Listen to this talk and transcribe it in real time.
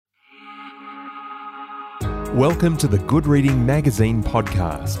Welcome to the Good Reading Magazine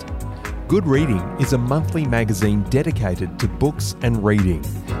podcast. Good Reading is a monthly magazine dedicated to books and reading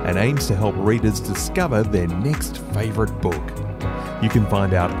and aims to help readers discover their next favourite book. You can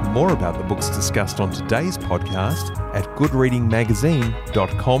find out more about the books discussed on today's podcast at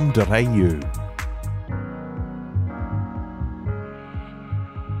goodreadingmagazine.com.au.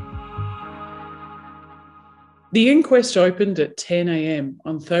 The inquest opened at 10 a.m.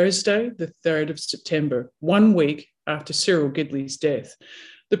 on Thursday, the 3rd of September, 1 week after Cyril Gidley's death.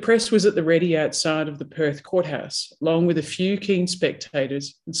 The press was at the ready outside of the Perth courthouse, along with a few keen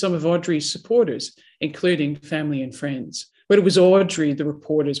spectators and some of Audrey's supporters, including family and friends. But it was Audrey the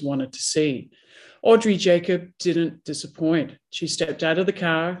reporters wanted to see. Audrey Jacob didn't disappoint. She stepped out of the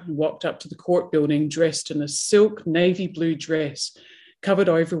car and walked up to the court building dressed in a silk navy blue dress, covered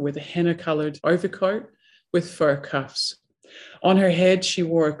over with a henna-coloured overcoat with fur cuffs. On her head, she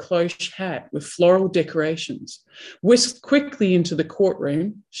wore a cloche hat with floral decorations. Whisked quickly into the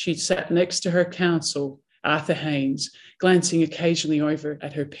courtroom, she sat next to her counsel, Arthur Haynes, glancing occasionally over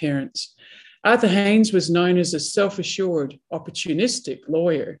at her parents. Arthur Haynes was known as a self-assured, opportunistic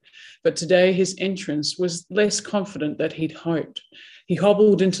lawyer, but today his entrance was less confident than he'd hoped. He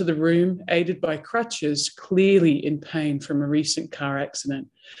hobbled into the room, aided by crutches, clearly in pain from a recent car accident.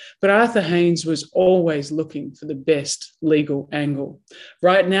 But Arthur Haynes was always looking for the best legal angle.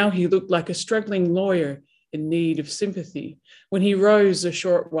 Right now, he looked like a struggling lawyer in need of sympathy. When he rose a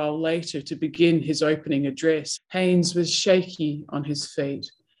short while later to begin his opening address, Haynes was shaky on his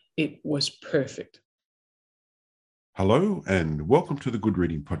feet. It was perfect. Hello and welcome to the Good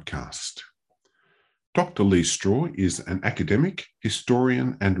Reading Podcast. Dr. Lee Straw is an academic,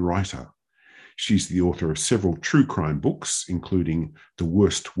 historian and writer. She's the author of several true crime books, including The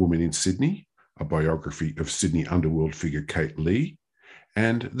Worst Woman in Sydney, a biography of Sydney underworld figure Kate Leigh,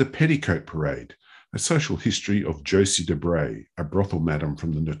 and The Petticoat Parade, a social history of Josie Debray, a brothel madam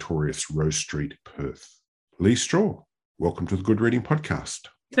from the notorious Rose Street, Perth. Lee Straw, welcome to the Good Reading Podcast.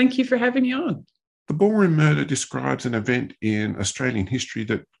 Thank you for having me on. The ballroom murder describes an event in Australian history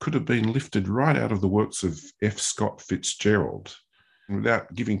that could have been lifted right out of the works of F. Scott Fitzgerald. And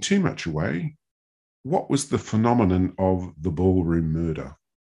without giving too much away, what was the phenomenon of the ballroom murder?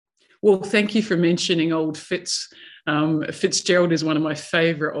 Well, thank you for mentioning old Fitz. Fitzgerald is one of my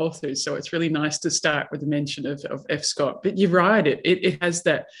favourite authors, so it's really nice to start with a mention of F. Scott. But you're right, it has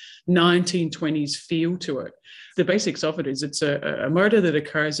that 1920s feel to it. The basics of it is it's a murder that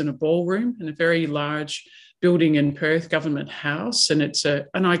occurs in a ballroom in a very large building in Perth, Government House, and it's an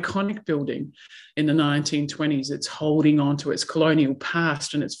iconic building in the 1920s. It's holding on to its colonial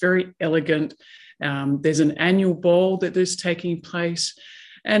past, and it's very elegant. There's an annual ball that is taking place,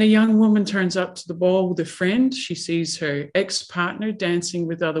 and a young woman turns up to the ball with a friend. She sees her ex-partner dancing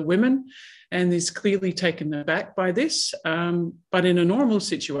with other women and is clearly taken aback by this. But in a normal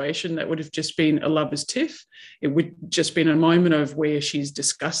situation, that would have just been a lover's tiff. It would just been a moment of where she's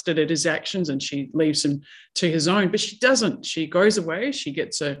disgusted at his actions and she leaves him to his own. But she doesn't. She goes away, she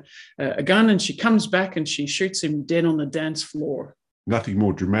gets a gun and she comes back and she shoots him dead on the dance floor. Nothing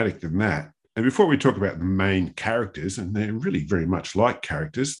more dramatic than that. And before we talk about the main characters, and they're really very much like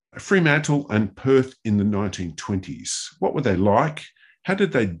characters, Fremantle and Perth in the 1920s, what were they like? How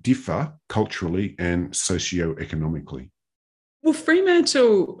did they differ culturally and socio-economically? Well,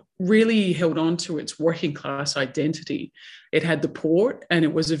 Fremantle really held on to its working class identity. It had the port, and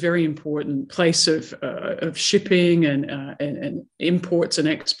it was a very important place of shipping and imports and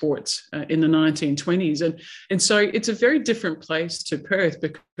exports in the 1920s. And so it's a very different place to Perth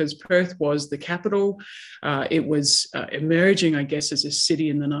because Perth was the capital. It was emerging, I guess, as a city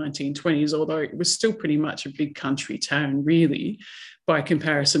in the 1920s, although it was still pretty much a big country town, really, by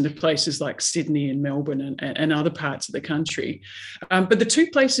comparison to places like Sydney and Melbourne and other parts of the country. But the two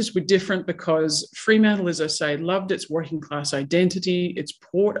places were different because Fremantle, as I say, loved its working class identity, its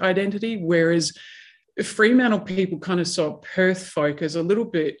port identity, whereas Fremantle people kind of saw Perth folk as a little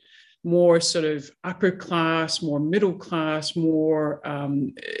bit more sort of upper class, more middle class, more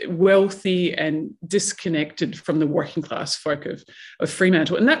wealthy and disconnected from the working class folk of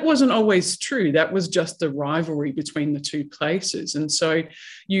Fremantle. And that wasn't always true. That was just the rivalry between the two places. And so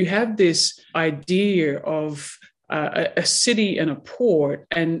you have this idea of a city and a port,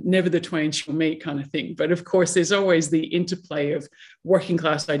 and never the twain shall meet kind of thing. But of course, there's always the interplay of working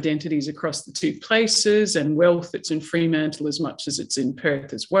class identities across the two places and wealth that's in Fremantle as much as it's in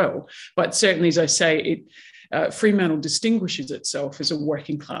Perth as well. But certainly, as I say, Fremantle distinguishes itself as a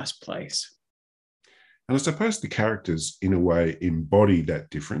working class place. And I suppose the characters, in a way, embody that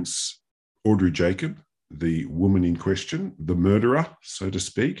difference. Audrey Jacob, the woman in question, the murderer, so to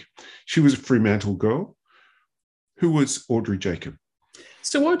speak, she was a Fremantle girl. Who was Audrey Jacob?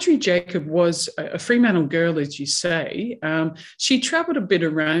 So Audrey Jacob was a Fremantle girl, as you say. She travelled a bit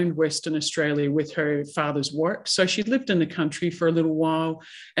around Western Australia with her father's work. So she lived in the country for a little while,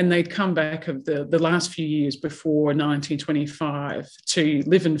 and they'd come back of the last few years before 1925 to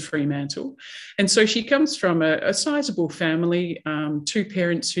live in Fremantle. And so she comes from a sizable family, two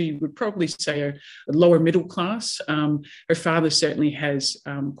parents who you would probably say are lower middle class. Her father certainly has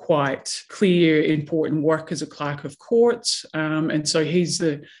quite clear, important work as a clerk of courts. And so he's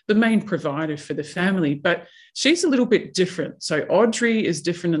the main provider for the family, but she's a little bit different. So Audrey is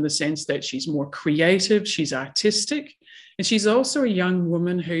different in the sense that she's more creative, she's artistic, and she's also a young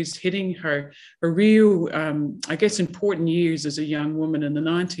woman who's hitting her real, important years as a young woman in the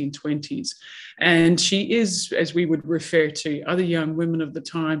 1920s. And she is, as we would refer to other young women of the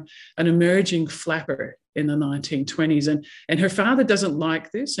time, an emerging flapper in the 1920s. And her father doesn't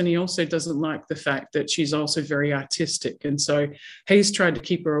like this, and he also doesn't like the fact that she's also very artistic. And so he's tried to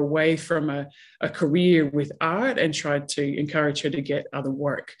keep her away from a career with art and tried to encourage her to get other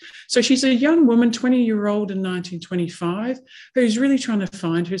work. So she's a young woman, 20-year-old in 1925, who's really trying to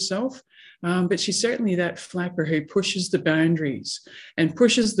find herself. But she's certainly that flapper who pushes the boundaries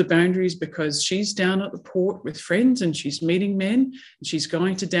because she's down at the port with friends and she's meeting men and she's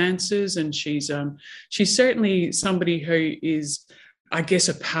going to dances, and she's certainly somebody who is, I guess,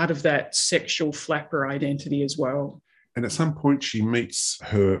 a part of that sexual flapper identity as well. And at some point she meets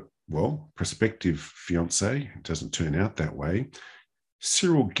her, prospective fiancé. It doesn't turn out that way.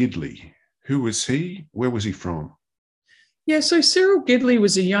 Cyril Gidley. Who was he? Where was he from? Yeah, so Cyril Gidley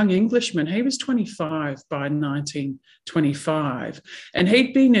was a young Englishman. He was 25 by 1925, and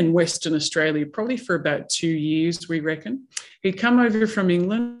he'd been in Western Australia probably for about 2 years, we reckon. He'd come over from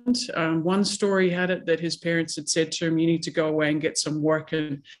England. One story had it that his parents had said to him, "You need to go away and get some work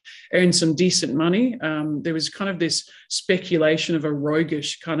and earn some decent money." There was kind of this speculation of a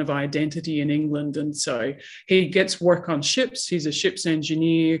roguish kind of identity in England, and so he gets work on ships. He's a ship's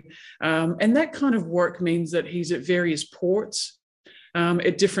engineer, and that kind of work means that he's at various ports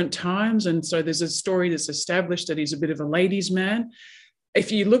at different times. And so there's a story that's established that he's a bit of a ladies' man. If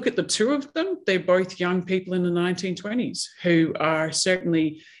you look at the two of them, they're both young people in the 1920s who are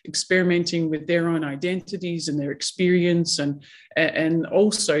certainly experimenting with their own identities and their experience and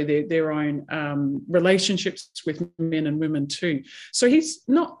also their own relationships with men and women too. So he's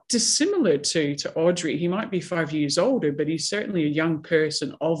not dissimilar to Audrey. He might be 5 years older, but he's certainly a young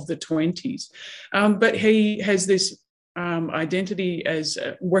person of the 20s. But he has this identity as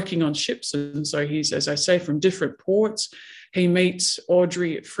working on ships. And so he's, as I say, from different ports. He meets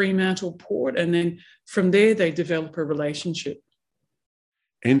Audrey at Fremantle Port, and then from there they develop a relationship.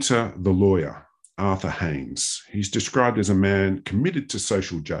 Enter the lawyer, Arthur Haynes. He's described as a man committed to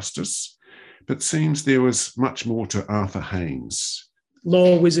social justice, but seems there was much more to Arthur Haynes.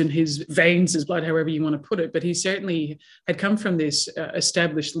 Law was in his veins, his blood, however you want to put it, but he certainly had come from this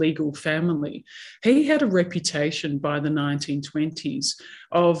established legal family. He had a reputation by the 1920s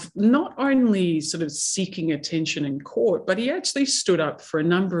of not only sort of seeking attention in court, but he actually stood up for a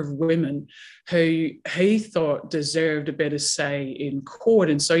number of women who he thought deserved a better say in court.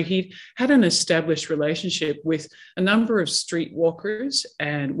 And so he had an established relationship with a number of streetwalkers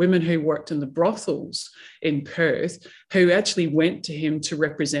and women who worked in the brothels in Perth who actually went to him to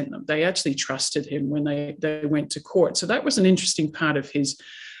represent them. They actually trusted him when they went to court. So that was an interesting part of his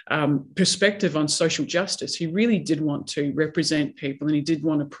perspective on social justice. He really did want to represent people, and he did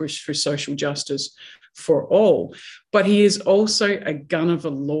want to push for social justice for all. But he is also a gun of a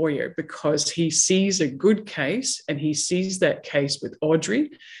lawyer because he sees a good case, and he sees that case with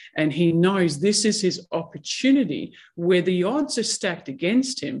Audrey, and he knows this is his opportunity where the odds are stacked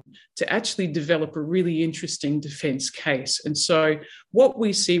against him to actually develop a really interesting defense case. And so what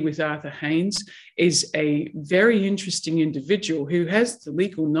we see with Arthur Haynes is a very interesting individual who has the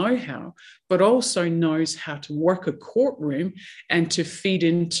legal know-how, but also knows how to work a courtroom and to feed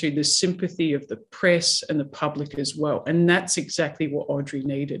into the sympathy of the press and the public as well. And that's exactly what Audrey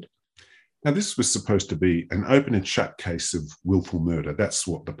needed. Now, this was supposed to be an open and shut case of willful murder. That's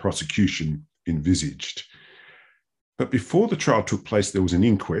what the prosecution envisaged. But before the trial took place, there was an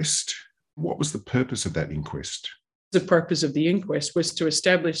inquest. What was the purpose of that inquest? The purpose of the inquest was to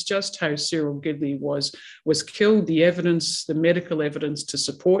establish just how Cyril Gidley was killed, the evidence, the medical evidence to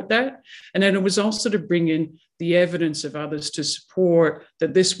support that. And then it was also to bring in the evidence of others to support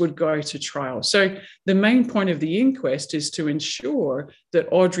that this would go to trial. So the main point of the inquest is to ensure that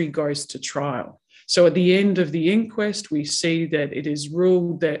Audrey goes to trial. So at the end of the inquest, we see that it is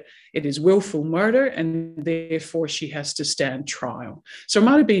ruled that it is willful murder, and therefore she has to stand trial. So it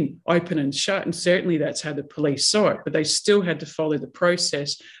might have been open and shut, and certainly that's how the police saw it, but they still had to follow the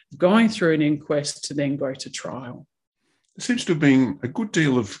process of going through an inquest to then go to trial. There seems to have been a good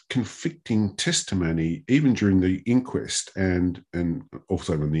deal of conflicting testimony, even during the inquest and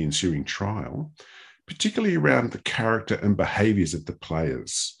also in the ensuing trial, particularly around the character and behaviours of the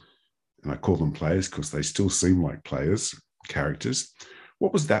players. And I call them players because they still seem like players, characters.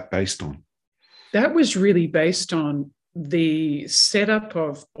 What was that based on? That was really based on the setup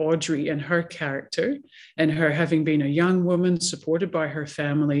of Audrey and her character, and her having been a young woman supported by her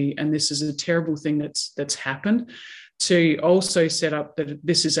family. And this is a terrible thing that's happened, to also set up that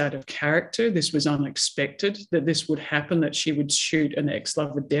this is out of character. This was unexpected, that this would happen, that she would shoot an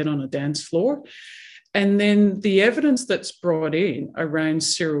ex-lover dead on a dance floor. And then the evidence that's brought in around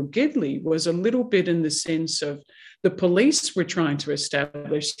Cyril Gidley was a little bit in the sense of the police were trying to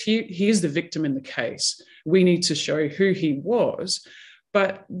establish he is the victim in the case. We need to show who he was.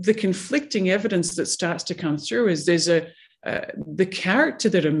 But the conflicting evidence that starts to come through is there's the character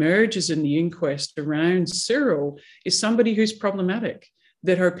that emerges in the inquest around Cyril is somebody who's problematic,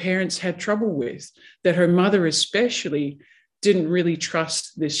 that her parents had trouble with, that her mother especially didn't really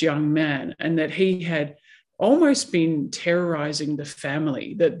trust this young man, and that he had almost been terrorizing the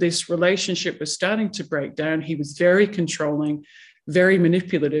family, that this relationship was starting to break down. He was very controlling, very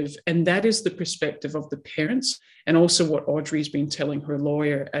manipulative, and that is the perspective of the parents, and also what Audrey's been telling her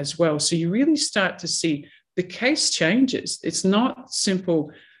lawyer as well. So you really start to see the case changes. It's not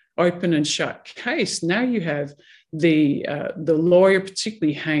simple open and shut case. Now you have the lawyer,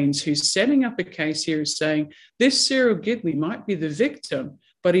 particularly Haynes, who's setting up a case here, saying this Cyril Gidley might be the victim,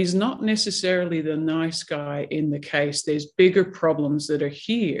 but he's not necessarily the nice guy in the case. There's bigger problems that are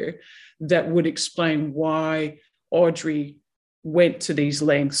here that would explain why Audrey went to these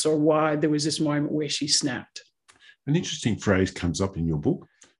lengths, or why there was this moment where she snapped. An interesting phrase comes up in your book.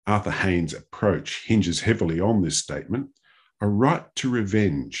 Arthur Haynes' approach hinges heavily on this statement, a right to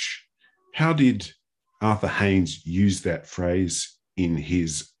revenge. How did Arthur Haynes use that phrase in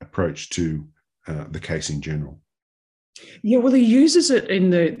his approach to the case in general? Yeah, well, he uses it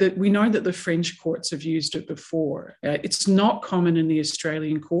in we know that the French courts have used it before. It's not common in the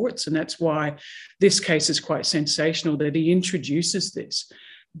Australian courts, and that's why this case is quite sensational that he introduces this.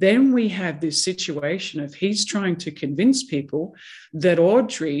 Then we have this situation of he's trying to convince people that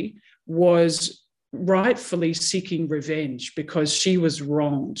Audrey was rightfully seeking revenge because she was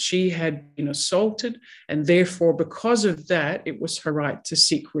wronged. She had been assaulted, and therefore, because of that, it was her right to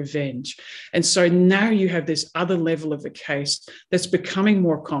seek revenge. And so now you have this other level of a case that's becoming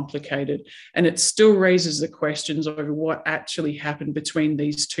more complicated, and it still raises the questions over what actually happened between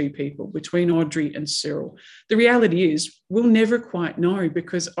these two people, between Audrey and Cyril. The reality is we'll never quite know,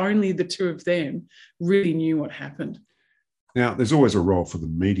 because only the two of them really knew what happened. Now, there's always a role for the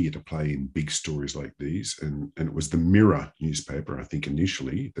media to play in big stories like these, and it was the Mirror newspaper, I think,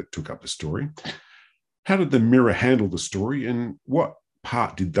 initially that took up the story. How did the Mirror handle the story, and what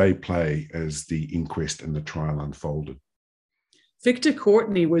part did they play as the inquest and the trial unfolded? Victor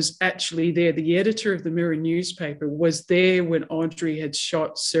Courtney was actually there. The editor of the Mirror newspaper was there when Audrey had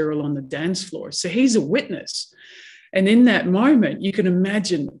shot Cyril on the dance floor. So he's a witness. And in that moment, you can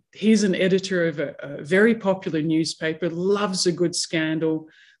imagine he's an editor of a very popular newspaper, loves a good scandal,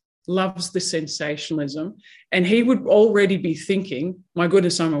 loves the sensationalism. And he would already be thinking, my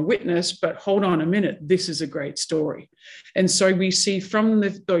goodness, I'm a witness, but hold on a minute, this is a great story. And so we see from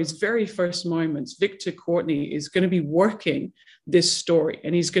those very first moments, Victor Courtney is going to be working this story,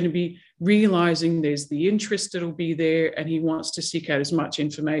 and he's going to be realizing there's the interest that'll be there, and he wants to seek out as much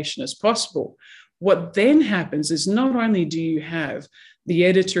information as possible. What then happens is not only do you have the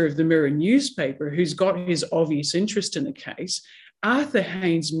editor of the Mirror newspaper who's got his obvious interest in the case, Arthur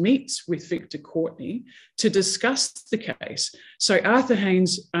Haynes meets with Victor Courtney to discuss the case. So Arthur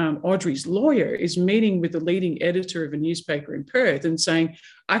Haynes, Audrey's lawyer, is meeting with the leading editor of a newspaper in Perth and saying,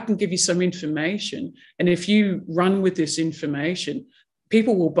 I can give you some information, and if you run with this information,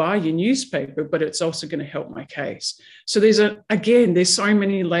 people will buy your newspaper, but it's also going to help my case. So there's so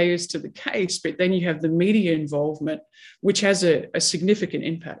many layers to the case, but then you have the media involvement, which has a significant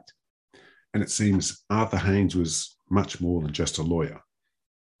impact. And it seems Arthur Haynes was much more than just a lawyer.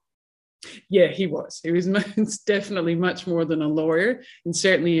 Yeah, he was. He was definitely much more than a lawyer, and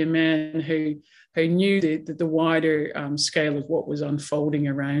certainly a man who knew the wider scale of what was unfolding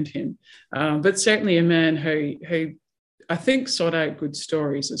around him. But certainly a man who I think sought out good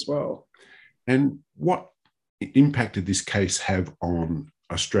stories as well. And what impact did this case have on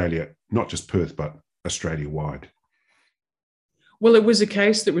Australia, not just Perth, but Australia-wide? Well, it was a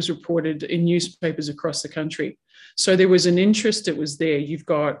case that was reported in newspapers across the country. So there was an interest that was there. You've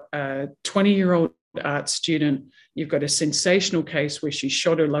got a 20-year-old art student. You've got a sensational case where she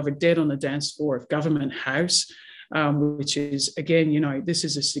shot her lover dead on the dance floor of Government House, which is, again, this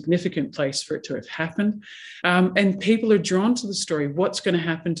is a significant place for it to have happened. And people are drawn to the story. What's going to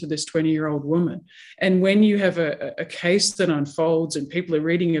happen to this 20-year-old woman? And when you have a case that unfolds and people are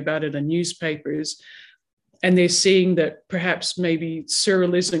reading about it in newspapers, and they're seeing that perhaps maybe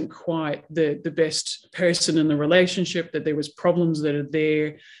Cyril isn't quite the best person in the relationship, that there was problems that are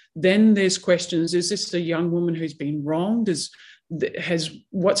there, then there's questions. Is this a young woman who's been wronged? Has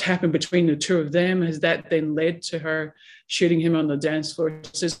what's happened between the two of them, has that then led to her shooting him on the dance floor?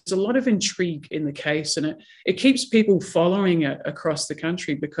 So there's a lot of intrigue in the case, and it keeps people following it across the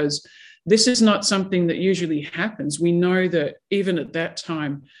country, because this is not something that usually happens. We know that even at that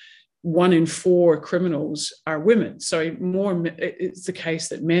time, 1 in 4 criminals are women. So it's the case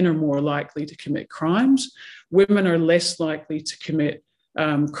that men are more likely to commit crimes. Women are less likely to commit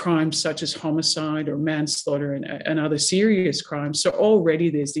crimes such as homicide or manslaughter and other serious crimes. So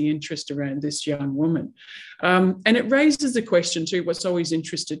already there's the interest around this young woman. And it raises the question too, what's always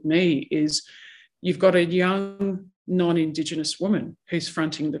interested me is you've got a young non-Indigenous woman who's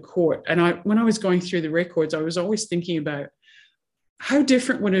fronting the court. And when I was going through the records, I was always thinking about how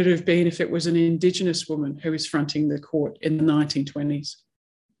different would it have been if it was an Indigenous woman who was fronting the court in the 1920s?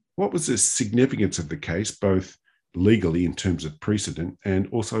 What was the significance of the case, both legally in terms of precedent and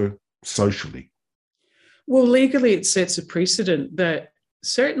also socially? Well, legally, it sets a precedent that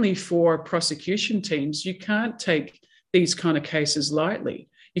certainly for prosecution teams, you can't take these kind of cases lightly.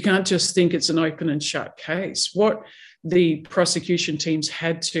 You can't just think it's an open and shut case. What the prosecution teams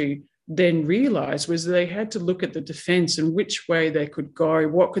had to then realised was they had to look at the defence and which way they could go.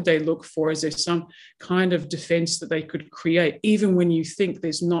 What could they look for? Is there some kind of defence that they could create, even when you think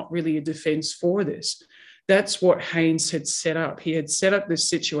there's not really a defence for this? That's what Haynes had set up. He had set up this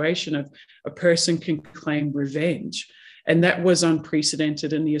situation of a person can claim revenge, and that was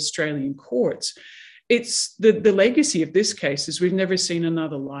unprecedented in the Australian courts. It's the legacy of this case is we've never seen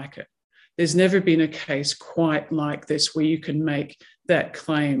another like it. There's never been a case quite like this where you can make that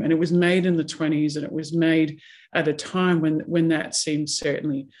claim. And it was made in the 1920s, and it was made at a time when that seemed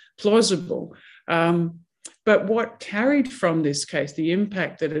certainly plausible. But what carried from this case, the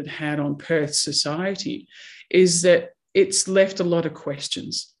impact that it had on Perth society, is that it's left a lot of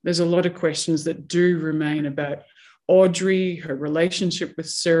questions. There's a lot of questions that do remain about Audrey, her relationship with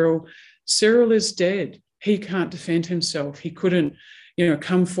Cyril. Cyril is dead. He can't defend himself. He couldn't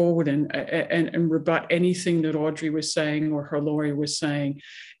come forward and rebut anything that Audrey was saying or her lawyer was saying.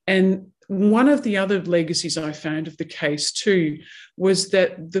 And one of the other legacies I found of the case too was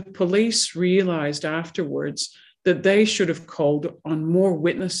that the police realised afterwards that they should have called on more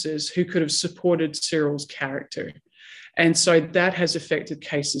witnesses who could have supported Cyril's character. And so that has affected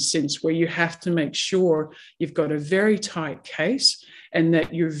cases since, where you have to make sure you've got a very tight case and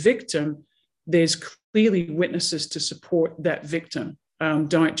that your victim, there's clearly witnesses to support that victim.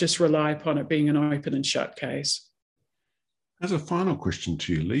 Don't just rely upon it being an open and shut case. As a final question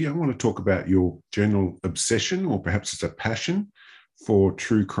to you, Lee, I want to talk about your general obsession, or perhaps it's a passion, for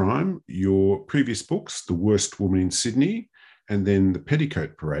true crime. Your previous books, The Worst Woman in Sydney, and then The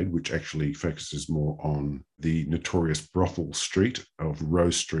Petticoat Parade, which actually focuses more on the notorious brothel street of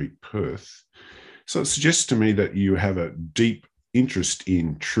Rose Street, Perth. So it suggests to me that you have a deep interest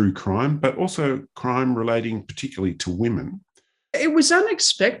in true crime, but also crime relating particularly to women. It was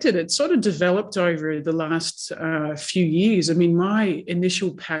unexpected. It sort of developed over the last few years. I mean, my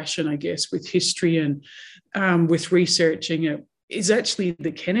initial passion, I guess, with history and with researching it is actually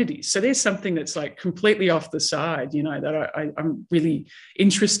the Kennedys. So there's something that's like completely off the side, that I'm really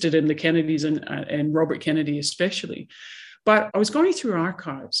interested in the Kennedys and Robert Kennedy especially. But I was going through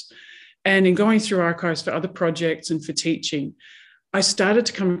archives, and in going through archives for other projects and for teaching, I started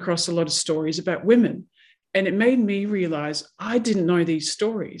to come across a lot of stories about women. And it made me realize I didn't know these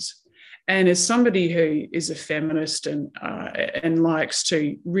stories. And as somebody who is a feminist and likes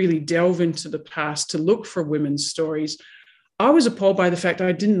to really delve into the past to look for women's stories, I was appalled by the fact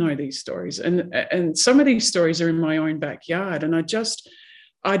I didn't know these stories. And some of these stories are in my own backyard. And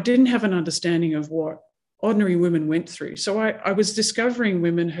I didn't have an understanding of what ordinary women went through. So I was discovering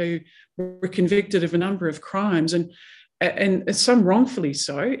women who were convicted of a number of crimes, and some wrongfully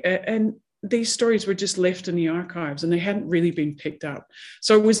so. And these stories were just left in the archives and they hadn't really been picked up.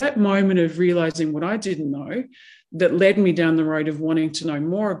 So it was that moment of realizing what I didn't know that led me down the road of wanting to know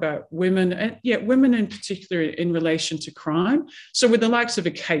more about women, and women in particular in relation to crime. So with the likes of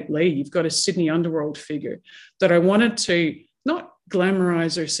a Kate Leigh, you've got a Sydney underworld figure that I wanted to not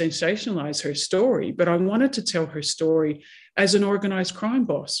glamorize or sensationalize her story, but I wanted to tell her story as an organized crime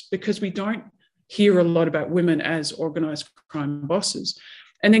boss, because we don't hear a lot about women as organized crime bosses.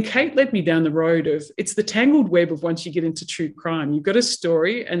 And then Kate led me down the road of, it's the tangled web of once you get into true crime. You've got a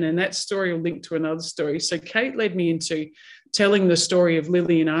story, and then that story will link to another story. So Kate led me into telling the story of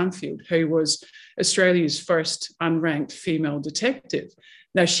Lillian Armfield, who was Australia's first unranked female detective.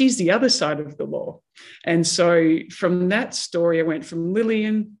 Now, she's the other side of the law. And so from that story, I went from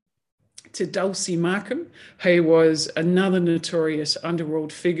Lillian to Dulcie Markham, who was another notorious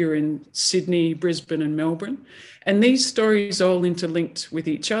underworld figure in Sydney, Brisbane, and Melbourne. And these stories all interlinked with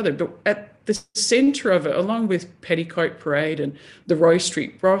each other. But at the centre of it, along with Petticoat Parade and the Roy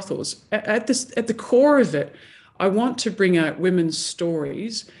Street brothels, at the core of it, I want to bring out women's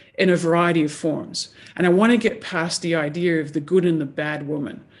stories in a variety of forms. And I want to get past the idea of the good and the bad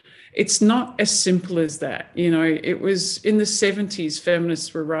woman. It's not as simple as that. You know, it was in the 70s,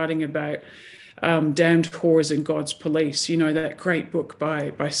 feminists were writing about damned whores and God's police, you know, that great book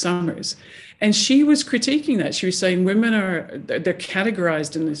by Summers. And she was critiquing that. She was saying women they're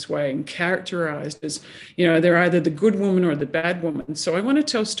categorized in this way and characterized as, you know, they're either the good woman or the bad woman. So I want to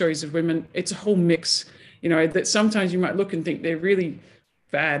tell stories of women. It's a whole mix, you know, that sometimes you might look and think they're really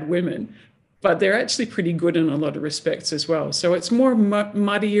bad women, but they're actually pretty good in a lot of respects as well. So it's more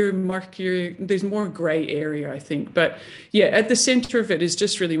muddier, murkier. There's more gray area, I think. But yeah, at the center of it is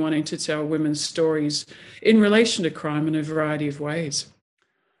just really wanting to tell women's stories in relation to crime in a variety of ways.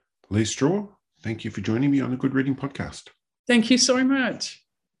 Leigh Straw, thank you for joining me on the Good Reading Podcast. Thank you so much.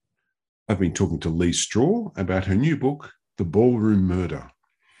 I've been talking to Leigh Straw about her new book, The Ballroom Murder.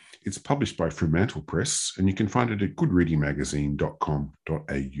 It's published by Fremantle Press, and you can find it at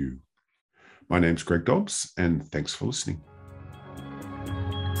goodreadingmagazine.com.au. My name's Greg Dobbs, and thanks for listening.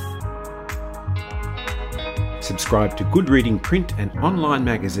 Subscribe to Good Reading print and online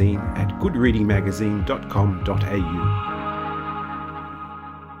magazine at goodreadingmagazine.com.au.